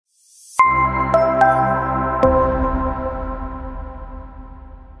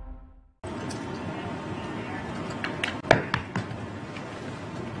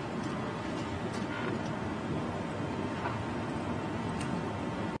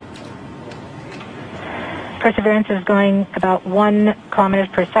Perseverance is going about 1 kilometers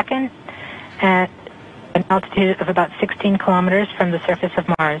per second at an altitude of about 16 kilometers from the surface of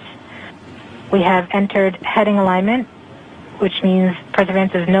Mars. We have entered heading alignment, which means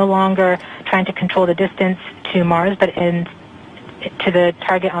Perseverance is no longer trying to control the distance to Mars, to the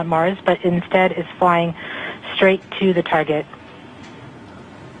target on Mars, but instead is flying straight to the target.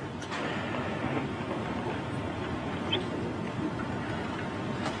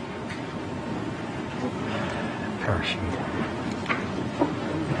 Parachute.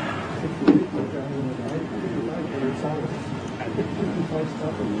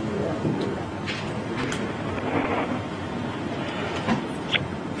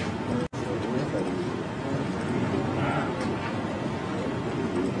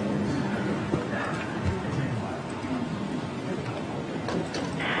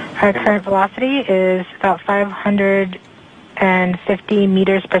 Our current velocity is about 550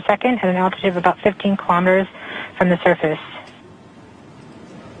 meters per second at an altitude of about 15 kilometers from the surface.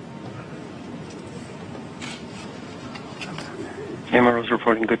 MRO's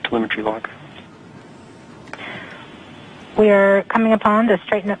reporting good telemetry log. We are coming upon the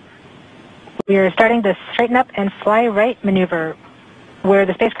We are starting the straighten up and fly right maneuver, where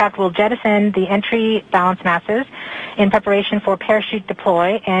the spacecraft will jettison the entry balance masses in preparation for parachute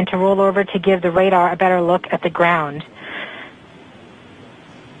deploy and to roll over to give the radar a better look at the ground.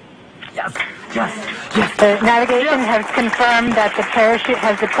 Yes. The navigation has confirmed that the parachute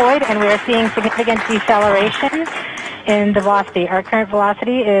has deployed, and we are seeing significant deceleration in the velocity. Our current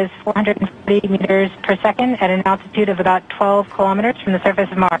velocity is 440 meters per second at an altitude of about 12 kilometers from the surface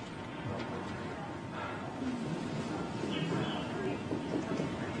of Mars.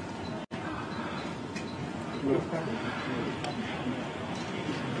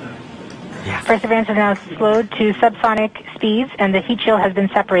 Yes. Perseverance is now slowed to subsonic speeds, and the heat shield has been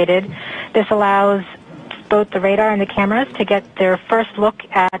separated. This allows both the radar and the cameras to get their first look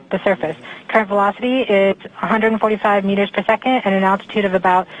at the surface. Current velocity is 145 meters per second at an altitude of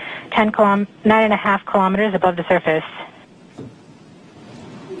about 9.5 kilometers above the surface.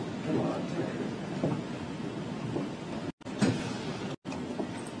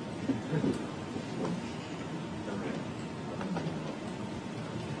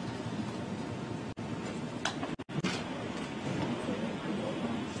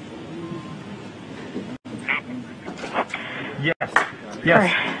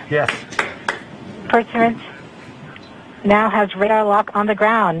 Yes. Perseverance now has radar lock on the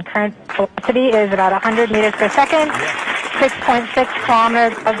ground. Current velocity is about 100 meters per second, 6.6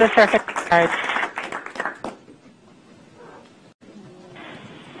 kilometers above the surface.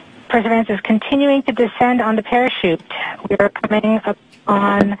 Perseverance is continuing to descend on the parachute. We are coming up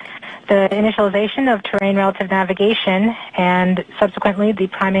on the initialization of terrain relative navigation and subsequently the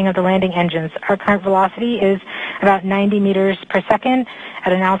priming of the landing engines. Our current velocity is about 90 meters per second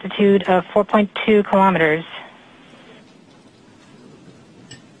at an altitude of 4.2 kilometers.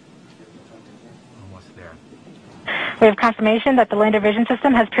 Almost there. We have confirmation that the lander vision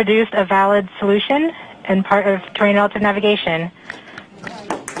system has produced a valid solution and part of terrain relative navigation.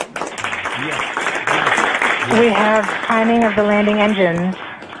 We have priming of the landing engines.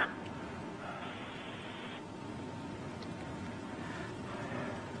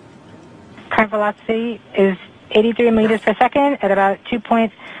 Current velocity is 83 meters per second at about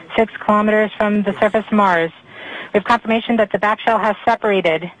 2.6 kilometers from the surface of Mars. We have confirmation that the back shell has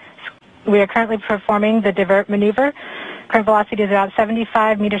separated. We are currently performing the divert maneuver. Current velocity is about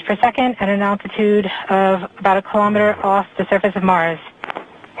 75 meters per second at an altitude of about a kilometer off the surface of Mars.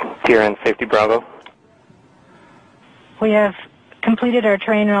 TRN Safety Bravo. We have completed our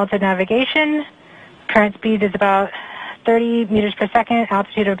terrain relative navigation. Current speed is about 30 meters per second,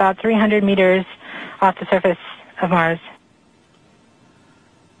 altitude of about 300 meters off the surface of Mars.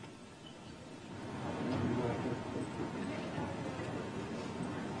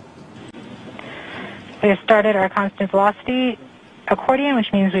 We have started our constant velocity accordion,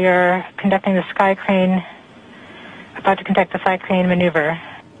 which means we are conducting the sky crane, about to conduct the sky crane maneuver.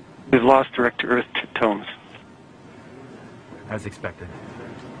 We've lost direct to Earth tones. As expected.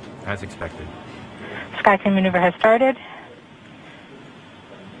 Sky crane maneuver has started.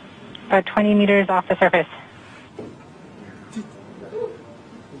 About 20 meters off the surface.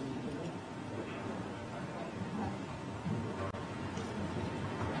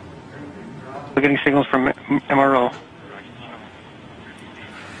 We're getting signals from MRO.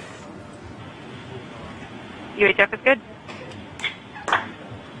 UHF is good.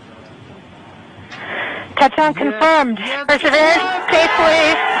 Touchdown confirmed. Perseverance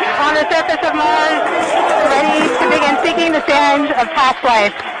safely on the surface of Mars, ready to begin seeking the sands of past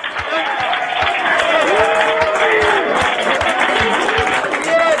life.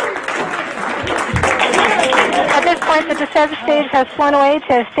 point that the seventh stage has flown away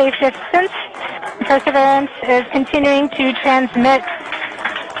to safe distance. Perseverance is continuing to transmit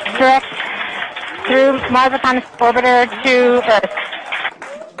direct through Mars Reconnaissance Orbiter to Earth.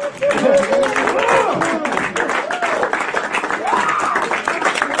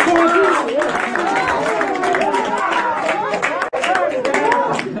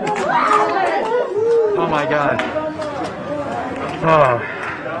 Oh my God. Oh.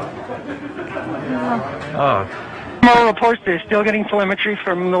 Oh. Tomorrow reports they're still getting telemetry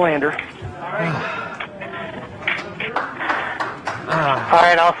from the lander. All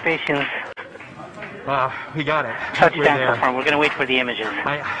right, all stations. We got it. Touchdown confirmed. We're going to wait for the images.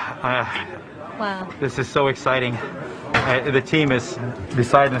 Wow. This is so exciting. The team is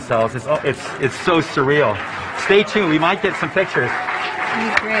beside themselves. It's so surreal. Stay tuned. We might get some pictures.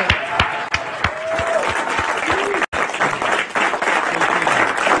 That'd be great.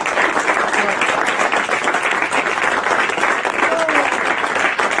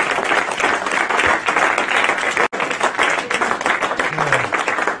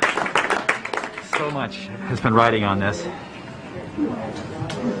 So much has been riding on this.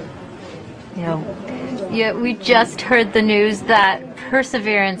 Yeah, we just heard the news that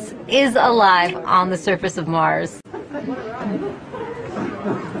Perseverance is alive on the surface of Mars.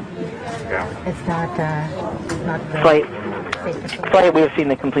 It's not Flight, we have seen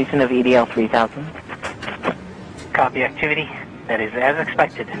the completion of EDL 3000. copy activity. That is as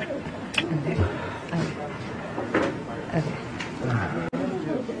expected.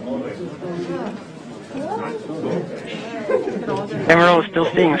 MRO is still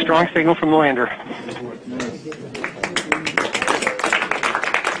seeing a strong signal from the lander.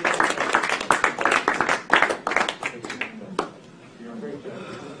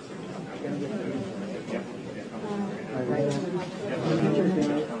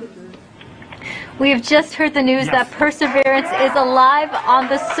 We have just heard the news that Perseverance is alive on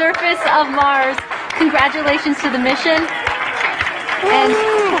the surface of Mars. Congratulations to the mission. And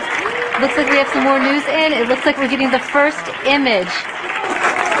looks like we have some more news in. It looks like we're getting the first image.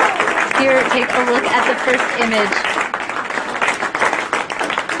 Here, take a look at the first image.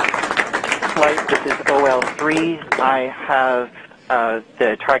 Flight, this is OL3. I have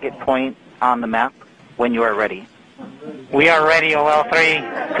the target point on the map when you are ready. We are ready,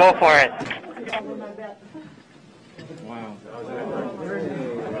 OL3. Go for it.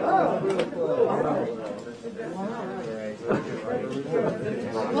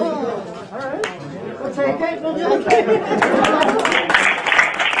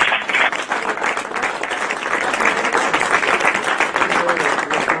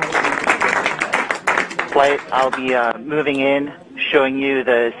 Flight, I'll be moving in, showing you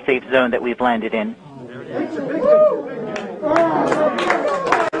the safe zone that we've landed in.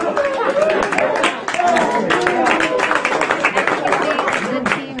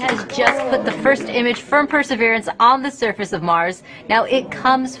 Just put the first image from Perseverance on the surface of Mars. Now it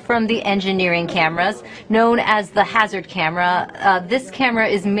comes from the engineering cameras known as the hazard camera. This camera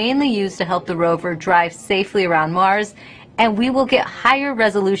is mainly used to help the rover drive safely around Mars, and we will get higher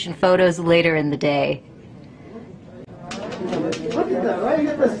resolution photos later in the day. Look at that, right? You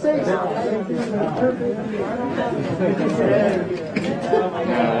get the safe.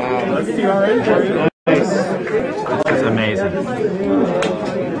 Let's see our injury. This is amazing.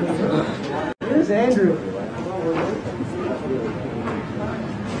 Here's Andrew.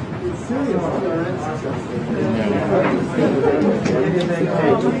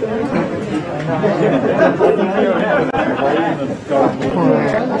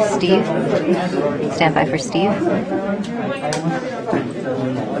 For Steve. Stand by for Steve.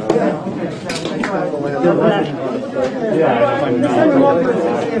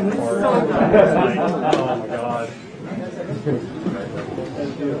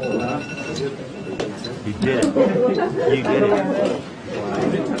 You did it. You did it.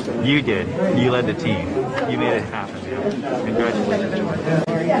 You did. You led the team. You made it happen. Congratulations, Jordan.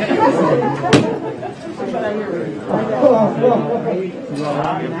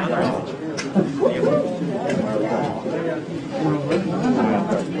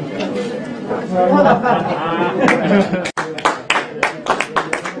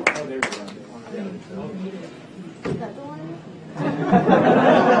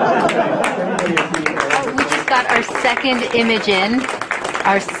 We just got our second image in.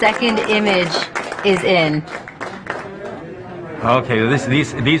 Our second image is in. Okay,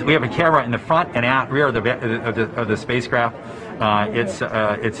 these we have a camera in the front and rear of the spacecraft.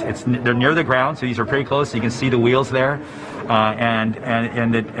 They're near the ground, so these are pretty close. So you can see the wheels there. and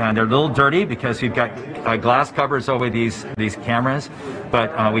they're a little dirty because we've got glass covers over these cameras.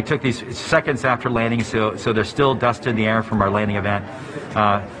 But we took these seconds after landing, so there's still dust in the air from our landing event.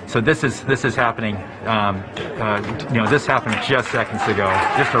 So this is happening. This happened just seconds ago.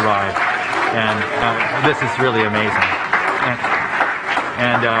 Just arrived, and this is really amazing.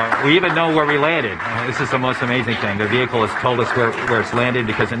 And we even know where we landed. This is the most amazing thing. The vehicle has told us where it's landed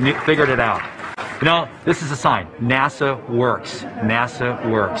because it figured it out. This is a sign. NASA works. NASA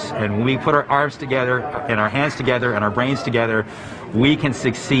works. And when we put our arms together and our hands together and our brains together, we can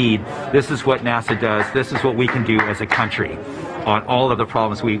succeed. This is what NASA does. This is what we can do as a country. On all of the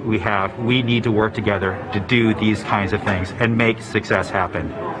problems we have, we need to work together to do these kinds of things and make success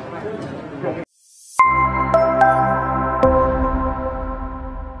happen.